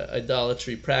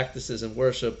idolatry practices and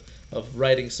worship of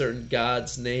writing certain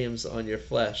gods' names on your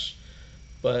flesh.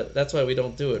 But that's why we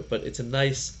don't do it. But it's a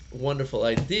nice, wonderful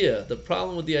idea. The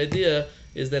problem with the idea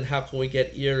is then how can we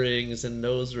get earrings and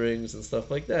nose rings and stuff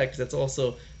like that? Because that's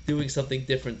also doing something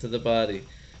different to the body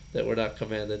that we're not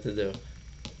commanded to do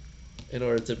in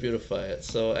order to beautify it.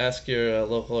 So ask your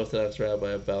local Orthodox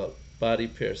rabbi about body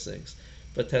piercings.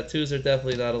 But tattoos are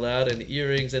definitely not allowed, and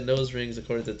earrings and nose rings,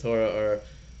 according to Torah,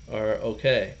 are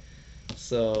okay.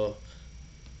 So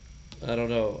I don't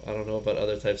know about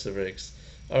other types of rings.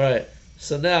 All right.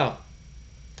 So now,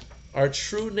 our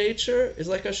true nature is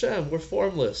like Hashem. We're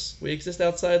formless. We exist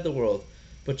outside the world.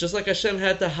 But just like Hashem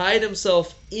had to hide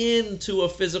Himself into a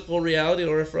physical reality in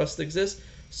order for us to exist,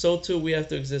 so too we have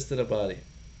to exist in a body.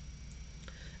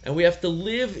 And we have to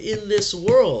live in this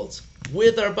world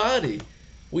with our body.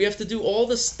 We have to do all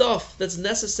the stuff that's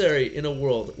necessary in a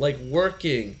world, like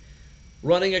working,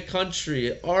 running a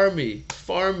country, army,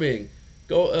 farming,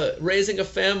 raising a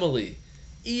family,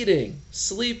 eating,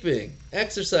 sleeping,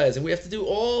 exercising. We have to do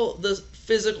all the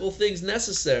physical things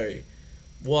necessary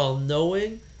while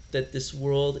knowing that this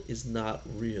world is not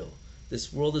real.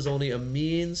 This world is only a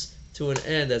means to an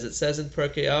end. As it says in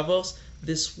Pirkei Avos,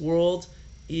 this world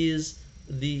is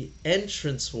the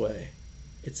entranceway.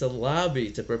 It's a lobby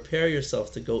to prepare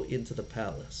yourself to go into the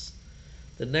palace.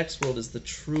 The next world is the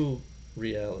true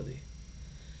reality.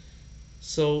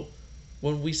 So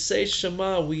when we say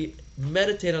Shema, we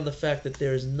meditate on the fact that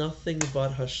there is nothing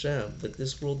but Hashem, that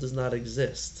this world does not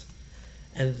exist.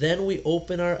 And then we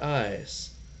open our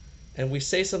eyes and we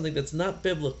say something that's not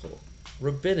biblical,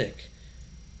 rabbinic.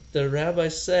 The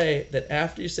rabbis say that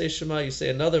after you say Shema, you say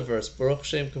another verse, Baruch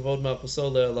Shem Kavod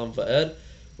Malchuso Le'olam Va'ed.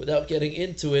 Without getting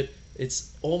into it,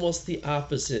 it's almost the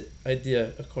opposite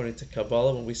idea according to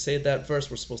Kabbalah. When we say that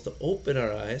verse, we're supposed to open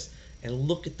our eyes and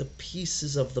look at the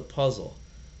pieces of the puzzle.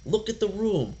 Look at the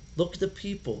room, look at the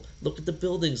people, look at the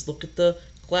buildings, look at the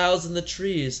clouds and the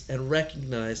trees, and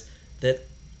recognize that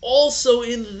also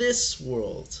in this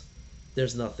world,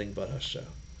 there's nothing but Hashem.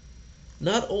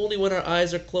 Not only when our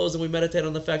eyes are closed and we meditate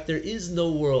on the fact there is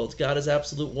no world, God is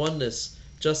absolute oneness,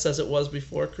 just as it was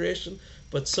before creation,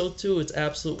 but so too it's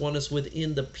absolute oneness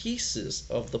within the pieces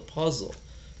of the puzzle,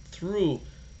 through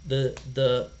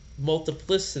the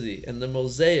multiplicity and the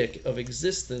mosaic of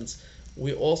existence.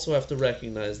 We also have to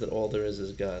recognize that all there is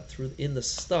God. In the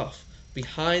stuff,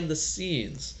 behind the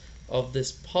scenes of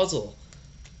this puzzle,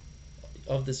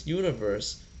 of this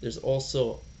universe, there's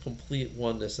also complete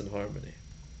oneness and harmony.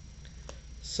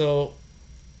 So,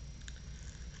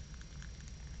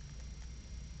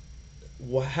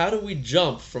 how do we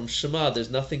jump from Shema, there's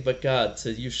nothing but God,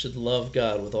 to you should love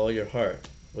God with all your heart,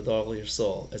 with all your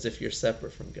soul, as if you're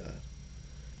separate from God?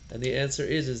 And the answer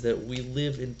is that we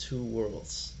live in two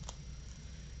worlds.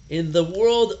 In the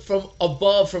world from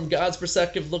above, from God's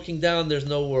perspective looking down, there's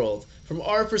no world. From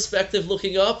our perspective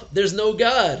looking up, there's no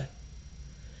God.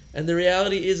 And the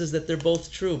reality is that they're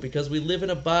both true, because we live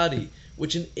in a body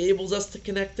which enables us to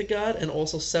connect to God and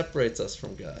also separates us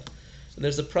from God. And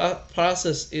there's a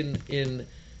process in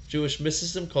Jewish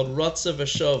mysticism called Ratza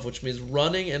V'Shov, which means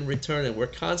running and returning. We're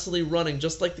constantly running,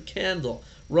 just like the candle,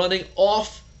 running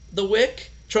off the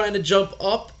wick, trying to jump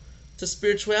up to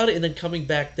spirituality, and then coming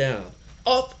back down.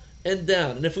 Up and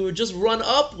down. And if we would just run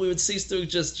up, we would cease to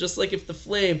exist. Just like if the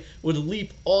flame would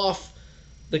leap off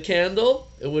the candle,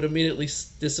 it would immediately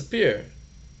disappear.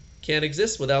 Can't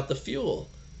exist without the fuel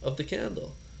of the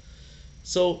candle.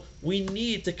 So we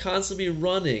need to constantly be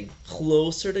running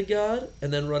closer to God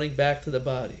and then running back to the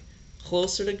body.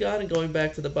 Closer to God and going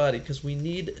back to the body, because we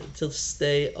need to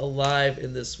stay alive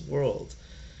in this world.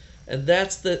 And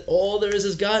that's that all there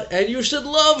is God, and you should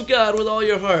love God with all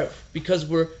your heart, because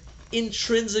we're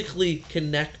intrinsically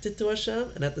connected to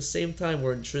Hashem, and at the same time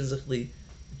we're intrinsically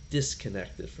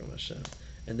disconnected from Hashem.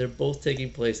 And they're both taking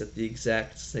place at the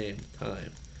exact same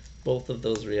time. Both of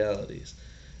those realities.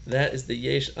 That is the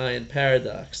Yesh Ayin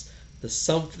paradox, the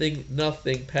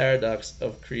something-nothing paradox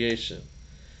of creation.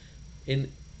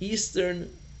 In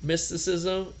Eastern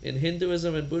mysticism, in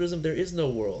Hinduism and Buddhism, there is no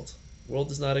world. World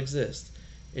does not exist.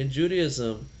 In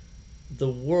Judaism, the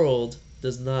world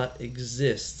does not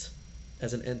exist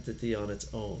as an entity on its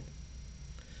own.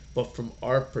 But from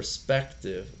our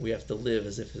perspective, we have to live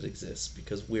as if it exists,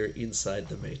 because we're inside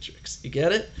the matrix. You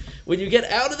get it? When you get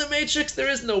out of the matrix, there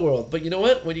is no world. But you know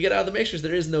what? When you get out of the matrix,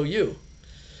 there is no you.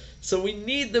 So we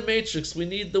need the matrix, we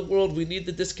need the world, we need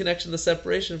the disconnection, the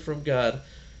separation from God.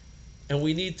 And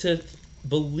we need to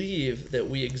believe that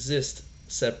we exist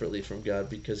separately from God,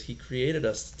 because He created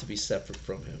us to be separate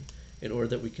from Him in order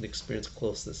that we can experience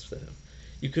closeness to Him.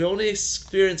 You can only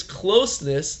experience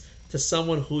closeness to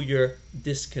someone who you're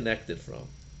disconnected from.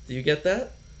 Do you get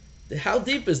that? How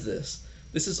deep is this?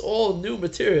 This is all new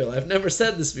material. I've never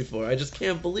said this before. I just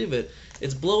can't believe it.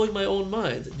 It's blowing my own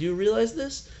mind. Do you realize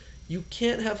this? You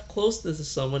can't have closeness to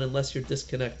someone unless you're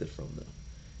disconnected from them.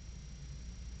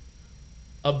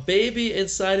 A baby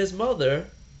inside his mother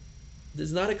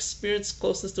does not experience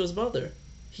closeness to his mother.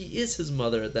 He is his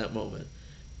mother at that moment.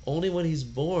 Only when he's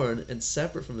born and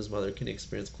separate from his mother can he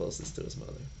experience closeness to his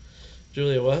mother.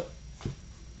 Julia, what?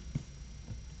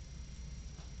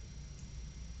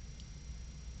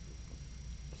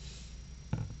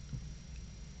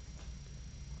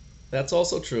 That's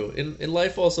also true. In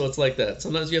life also it's like that.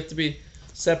 Sometimes you have to be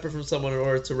separate from someone in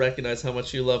order to recognize how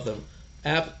much you love them.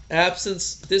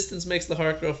 Distance makes the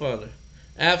heart grow fonder.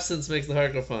 Absence makes the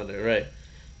heart grow fonder, right.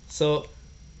 So,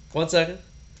 one second.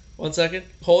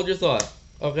 Hold your thought,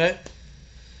 okay?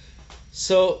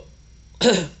 So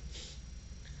the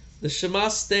Shema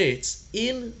states,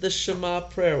 in the Shema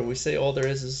prayer, where we say all there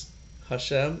is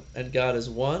Hashem and God is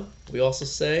one, we also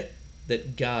say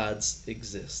that gods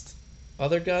exist.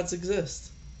 Other gods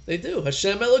exist. They do.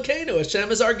 Hashem Elokeinu.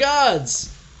 Hashem is our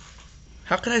gods.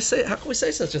 How can we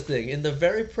say such a thing? In the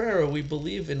very prayer, we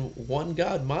believe in one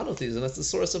God, monotheism. That's the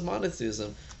source of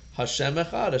monotheism. Hashem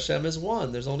Echad. Hashem is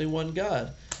one. There's only one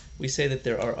God. We say that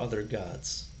there are other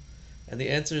gods. And the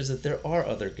answer is that there are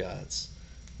other gods.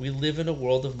 We live in a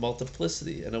world of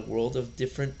multiplicity and a world of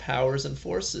different powers and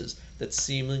forces that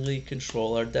seemingly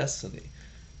control our destiny.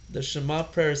 The Shema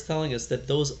prayer is telling us that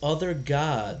those other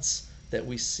gods that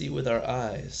we see with our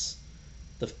eyes,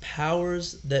 the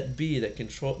powers that be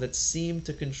that seem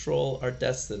to control our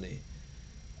destiny,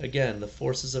 again, the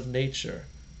forces of nature,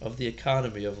 of the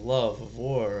economy, of love, of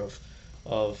war,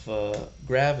 of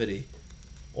gravity,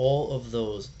 all of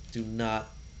those do not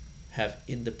have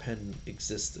independent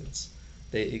existence.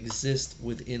 They exist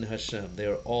within Hashem. They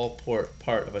are all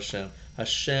part of Hashem.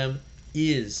 Hashem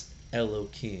is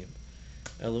Elohim.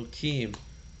 Elohim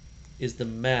is the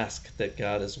mask that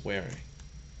God is wearing.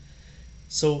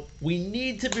 So we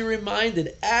need to be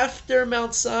reminded after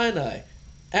Mount Sinai,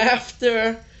 I'm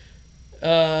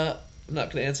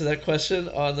not going to answer that question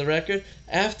on the record.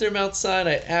 After Mount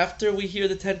Sinai, after we hear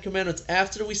the Ten Commandments,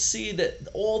 after we see that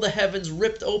all the heavens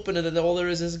ripped open and that all there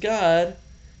is God,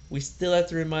 we still have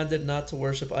to be reminded not to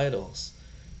worship idols.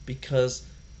 Because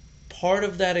part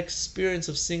of that experience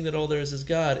of seeing that all there is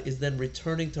God is then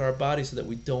returning to our body so that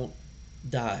we don't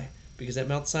die. Because at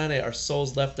Mount Sinai, our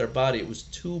souls left our body. It was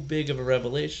too big of a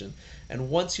revelation. And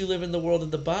once you live in the world of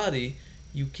the body,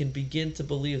 you can begin to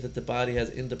believe that the body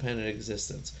has independent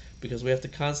existence. Because we have to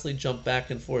constantly jump back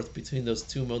and forth between those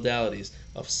two modalities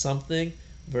of something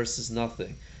versus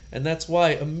nothing. And that's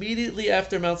why immediately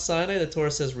after Mount Sinai, the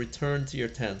Torah says, return to your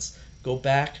tents. Go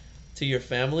back to your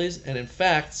families. And in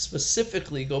fact,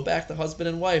 specifically, go back to husband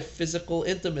and wife, physical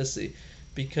intimacy.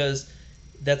 Because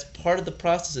that's part of the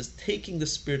process, is taking the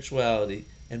spirituality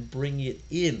and bringing it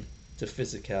in to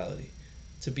physicality.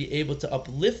 To be able to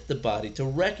uplift the body, to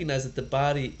recognize that the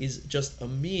body is just a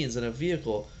means and a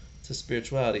vehicle to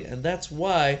spirituality. And that's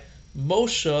why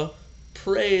Moshe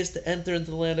prays to enter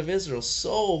into the land of Israel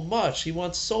so much. He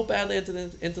wants so badly to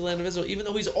enter into the land of Israel, even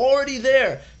though he's already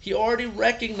there. He already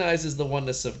recognizes the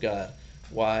oneness of God.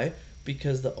 Why?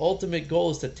 Because the ultimate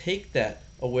goal is to take that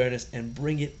awareness and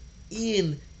bring it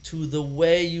in to the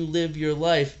way you live your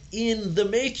life in the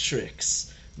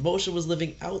matrix. Moshe was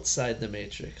living outside the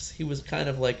matrix. He was kind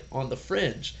of like on the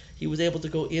fringe. He was able to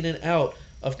go in and out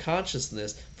of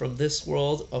consciousness from this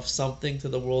world of something to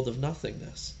the world of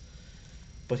nothingness.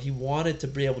 But he wanted to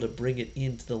be able to bring it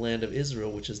into the land of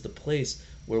Israel, which is the place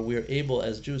where we're able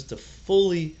as Jews to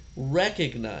fully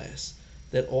recognize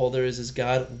that all there is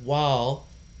God, while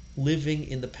living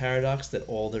in the paradox that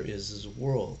all there is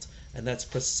world. And that's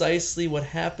precisely what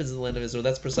happens in the land of Israel.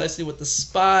 That's precisely what the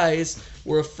spies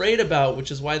were afraid about,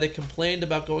 which is why they complained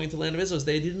about going to the land of Israel.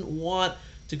 They didn't want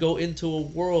to go into a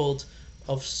world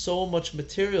of so much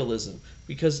materialism.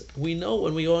 Because we know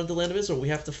when we go into the land of Israel, we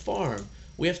have to farm.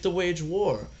 We have to wage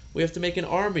war. We have to make an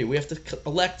army. We have to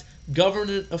elect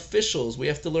government officials. We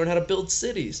have to learn how to build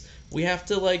cities. We have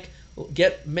to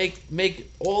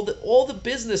make all the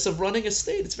business of running a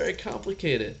state. It's very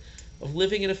complicated, of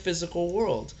living in a physical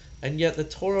world. And yet the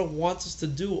Torah wants us to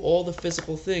do all the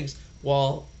physical things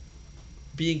while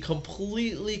being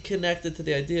completely connected to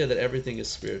the idea that everything is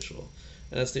spiritual.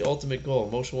 And that's the ultimate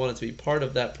goal. Moshe wanted to be part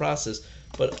of that process,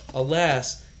 but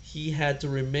alas, he had to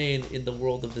remain in the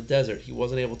world of the desert. He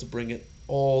wasn't able to bring it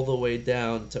all the way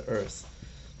down to earth,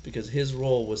 because his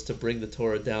role was to bring the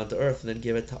Torah down to earth and then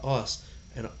give it to us.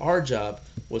 And our job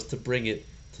was to bring it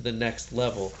to the next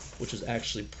level, which is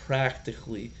actually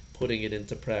practically putting it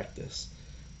into practice.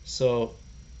 So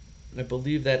I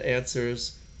believe that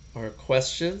answers our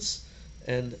questions.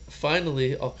 And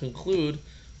finally, I'll conclude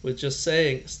with just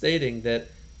stating that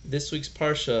this week's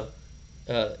Parsha,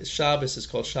 Shabbos, is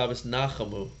called Shabbos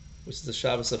Nachamu, which is the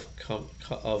Shabbos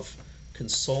of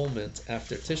consolement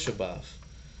after Tisha B'Av.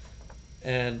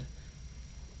 And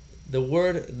the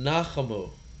word Nachamu,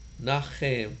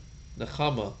 Nachem,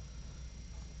 Nachama,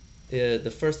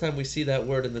 the first time we see that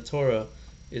word in the Torah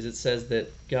is it says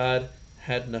that God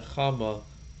had Nachama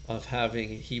of having,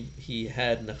 he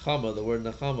had Nachama, the word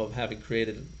Nachama, of having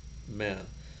created man.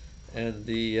 And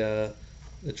the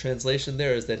translation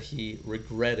there is that he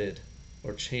regretted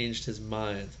or changed his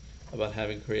mind about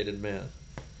having created man.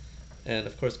 And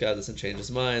of course God doesn't change his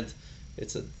mind. We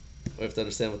have to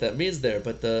understand what that means there.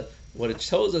 But what it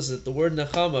shows us is that the word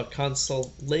Nachama,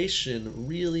 consolation,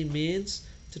 really means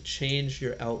to change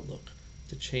your outlook,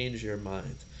 to change your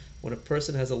mind. When a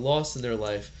person has a loss in their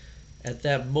life, at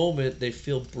that moment they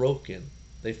feel broken.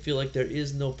 They feel like there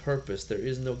is no purpose, there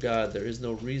is no God, there is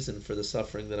no reason for the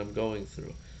suffering that I'm going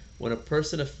through. When a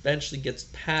person eventually gets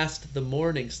past the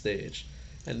mourning stage,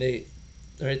 and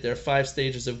there are 5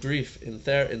 stages of grief in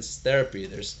therapy.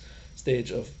 There's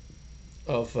stage of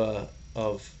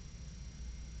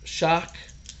shock.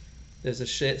 There's a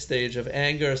stage of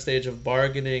anger, a stage of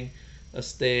bargaining, a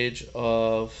stage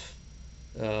of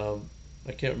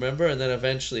I can't remember, and then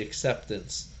eventually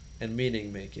acceptance and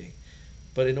meaning making.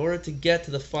 But in order to get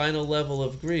to the final level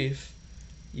of grief,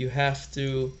 you have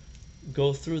to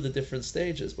go through the different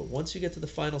stages. But once you get to the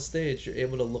final stage, you're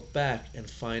able to look back and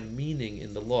find meaning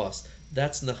in the loss.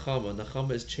 That's Nechama.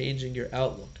 Nechama is changing your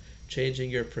outlook, changing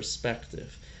your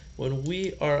perspective. When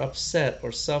we are upset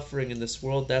or suffering in this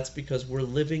world, that's because we're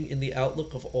living in the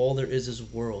outlook of all there is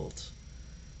world.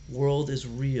 World is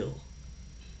real.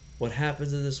 What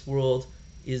happens in this world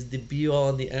is the be-all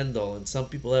and the end-all. And some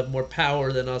people have more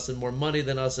power than us and more money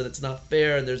than us, and it's not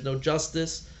fair and there's no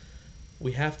justice.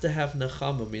 We have to have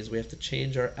Nechama, means we have to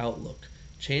change our outlook,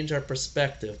 change our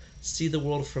perspective, see the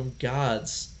world from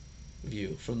God's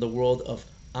view, from the world of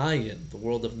Ayin, the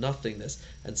world of nothingness,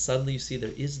 and suddenly you see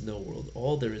there is no world.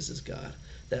 All there is God.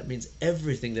 That means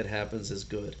everything that happens is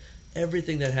good.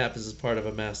 Everything that happens is part of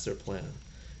a master plan.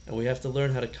 And we have to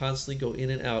learn how to constantly go in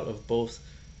and out of both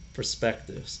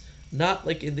perspectives. Not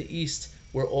like in the East,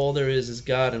 where all there is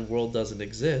God and world doesn't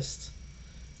exist,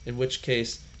 in which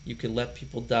case you can let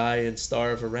people die and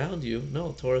starve around you.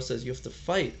 No, Torah says you have to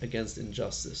fight against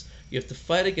injustice. You have to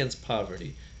fight against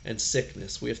poverty and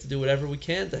sickness. We have to do whatever we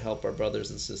can to help our brothers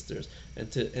and sisters,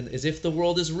 and as if the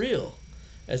world is real,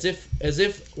 as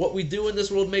if what we do in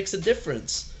this world makes a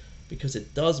difference, because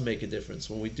it does make a difference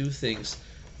when we do things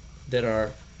that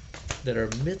are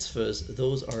mitzvahs.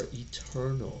 Those are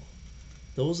eternal.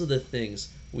 Those are the things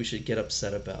we should get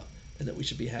upset about and that we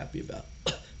should be happy about.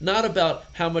 Not about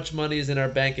how much money is in our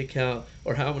bank account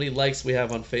or how many likes we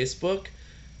have on Facebook.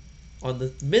 On the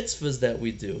mitzvahs that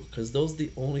we do, because those are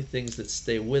the only things that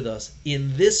stay with us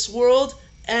in this world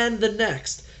and the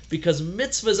next. Because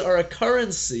mitzvahs are a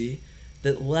currency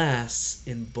that lasts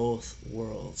in both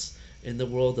worlds, in the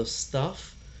world of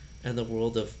stuff and the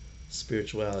world of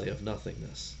spirituality, of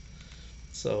nothingness.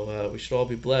 So we should all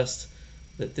be blessed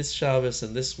that this Shabbos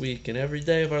and this week and every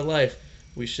day of our life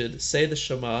we should say the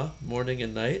Shema morning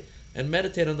and night and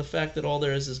meditate on the fact that all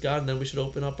there is God, and then we should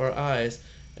open up our eyes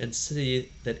and see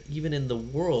that even in the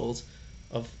world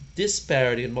of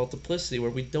disparity and multiplicity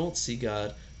where we don't see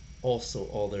God, also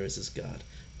all there is God.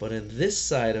 But in this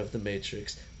side of the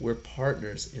matrix, we're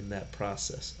partners in that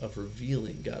process of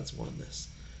revealing God's oneness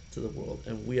to the world.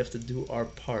 And we have to do our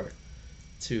part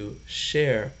to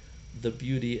share the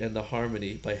beauty and the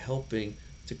harmony by helping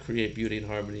to create beauty and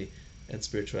harmony and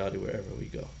spirituality wherever we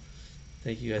go.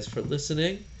 Thank you guys for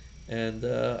listening, and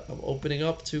I'm opening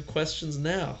up to questions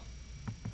now.